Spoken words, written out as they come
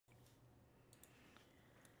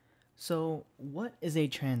So, what is a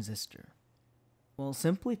transistor? Well,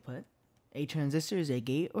 simply put, a transistor is a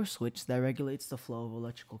gate or switch that regulates the flow of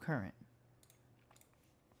electrical current.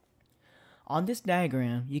 On this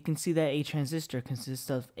diagram, you can see that a transistor consists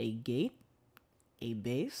of a gate, a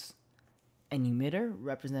base, an emitter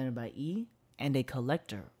represented by E, and a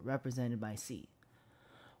collector represented by C.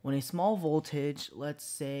 When a small voltage, let's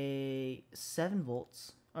say 7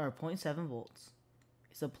 volts or 0.7 volts,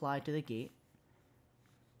 is applied to the gate,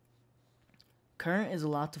 current is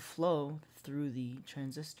allowed to flow through the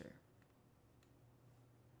transistor.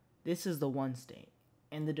 This is the one state,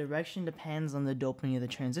 and the direction depends on the doping of the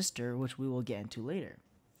transistor, which we will get into later.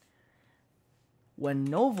 When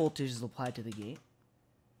no voltage is applied to the gate,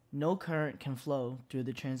 no current can flow through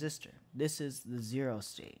the transistor. This is the zero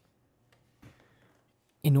state.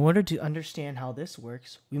 In order to understand how this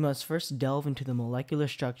works, we must first delve into the molecular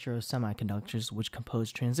structure of semiconductors which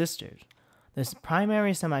compose transistors. This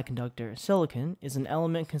primary semiconductor, silicon, is an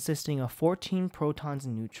element consisting of 14 protons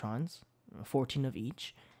and neutrons, 14 of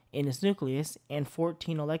each, in its nucleus and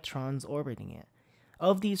 14 electrons orbiting it.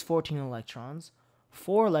 Of these 14 electrons,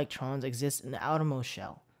 4 electrons exist in the outermost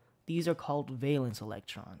shell. These are called valence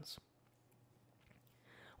electrons.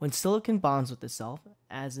 When silicon bonds with itself,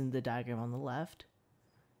 as in the diagram on the left,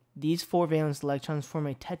 these 4 valence electrons form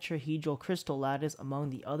a tetrahedral crystal lattice among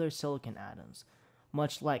the other silicon atoms,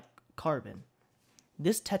 much like carbon.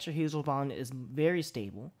 This tetrahedral bond is very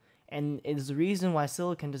stable, and it is the reason why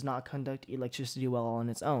silicon does not conduct electricity well on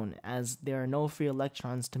its own, as there are no free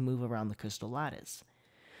electrons to move around the crystal lattice.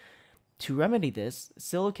 To remedy this,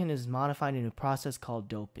 silicon is modified in a process called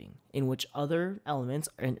doping, in which other elements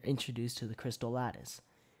are introduced to the crystal lattice.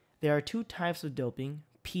 There are 2 types of doping,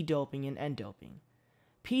 p-doping and n-doping.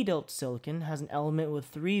 P-doped silicon has an element with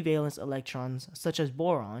 3 valence electrons, such as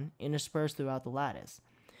boron, interspersed throughout the lattice.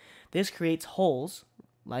 This creates holes,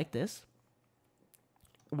 like this,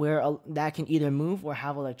 that can either move or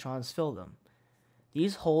have electrons fill them.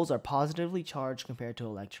 These holes are positively charged compared to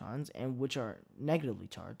electrons, and which are negatively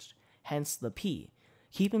charged, hence the P.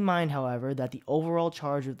 Keep in mind, however, that the overall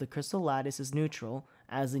charge of the crystal lattice is neutral,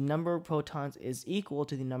 as the number of protons is equal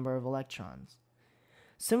to the number of electrons.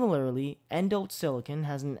 Similarly, n-doped silicon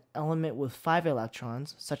has an element with 5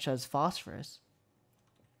 electrons, such as phosphorus,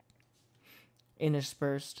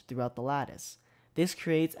 interspersed throughout the lattice. This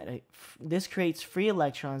creates free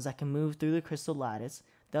electrons that can move through the crystal lattice,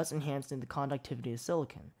 thus enhancing the conductivity of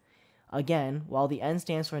silicon. Again, while the N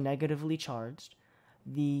stands for negatively charged,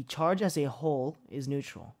 the charge as a whole is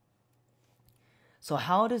neutral. So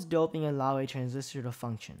how does doping allow a transistor to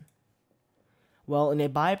function? Well, in a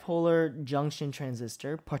bipolar junction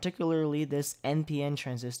transistor, particularly this NPN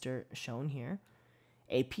transistor shown here,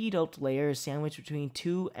 a p-doped layer is sandwiched between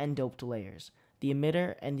 2 n-doped layers, the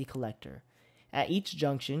emitter and the collector. At each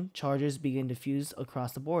junction, charges begin to fuse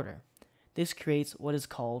across the border. This creates what is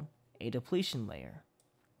called a depletion layer,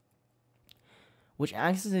 which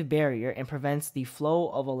acts as a barrier and prevents the flow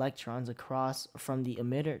of electrons across from the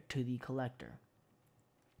emitter to the collector.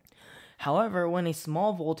 However, when a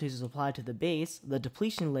small voltage is applied to the base, the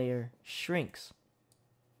depletion layer shrinks.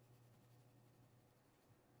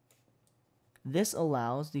 This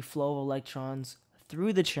allows the flow of electrons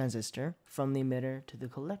through the transistor from the emitter to the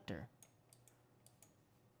collector.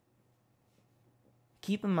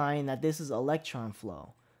 Keep in mind that this is electron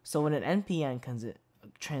flow. So in an NPN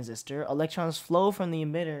transistor, electrons flow from the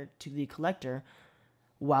emitter to the collector,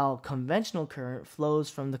 while conventional current flows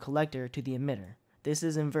from the collector to the emitter. This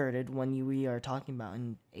is inverted when we are talking about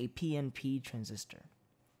a PNP transistor.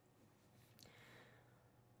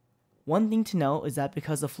 One thing to note is that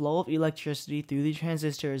because the flow of electricity through the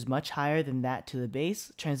transistor is much higher than that to the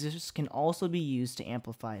base, transistors can also be used to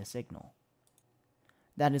amplify a signal.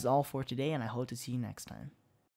 That is all for today, and I hope to see you next time.